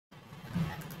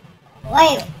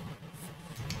Wait,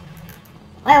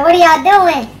 what are y'all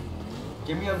doing?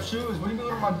 Give me them shoes. What are you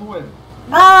doing with my boy?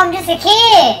 Bro, I'm just a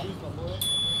kid.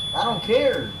 I don't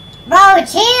care. Bro,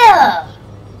 chill.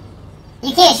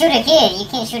 You can't shoot a kid. You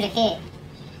can't shoot a kid.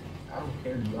 I don't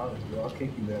care, to be honest, bro. I'll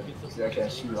kick you, man. See, I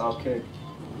can't shoot. I'll kick.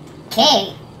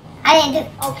 Kick? I didn't do...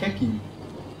 I'll kick you.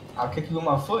 I'll kick you with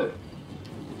my foot.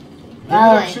 Give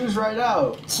Bro, me them shoes right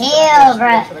now. Chill, bro.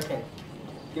 I can't.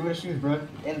 Give me the shoes, bro.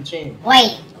 And the chain.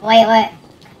 Wait, what?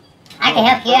 I can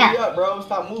help you out. Hurry up, bro.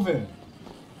 Stop moving.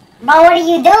 Bro, what are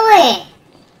you doing?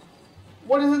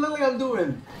 What is it literally I'm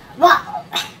doing? What?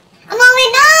 I'm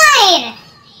only 9!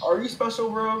 Are you special,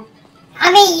 bro?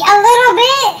 I mean, a little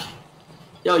bit.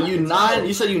 Yo, you 9?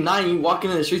 You said you 9, you walking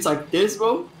in the streets like this,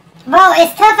 bro? Bro,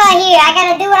 it's tough out here. I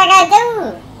gotta do what I gotta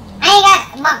do. I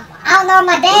don't know what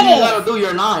my dad What do is. you gotta do?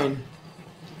 You're 9.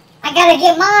 I gotta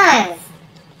get mine.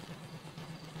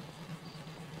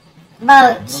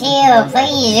 Bro, chill,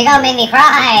 please. You're gonna make me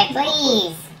cry,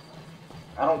 please.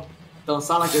 Don't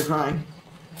sound like you're crying.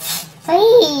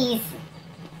 Please.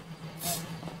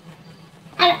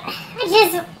 I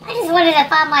just wanted to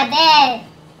find my dad.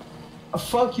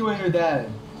 Fuck you and your dad.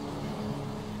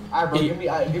 Alright, bro. Give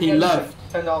me left.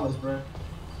 $10, bro.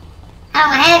 I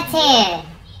don't have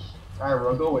 10. Alright,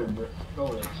 bro. Go away, bro. Go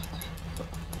away.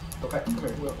 Okay, come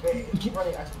here. Will. Hey, keep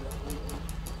running.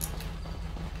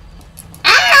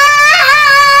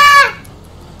 Ah!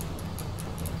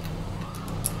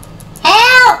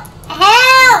 Help!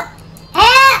 Help!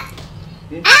 Help!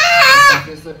 Ah!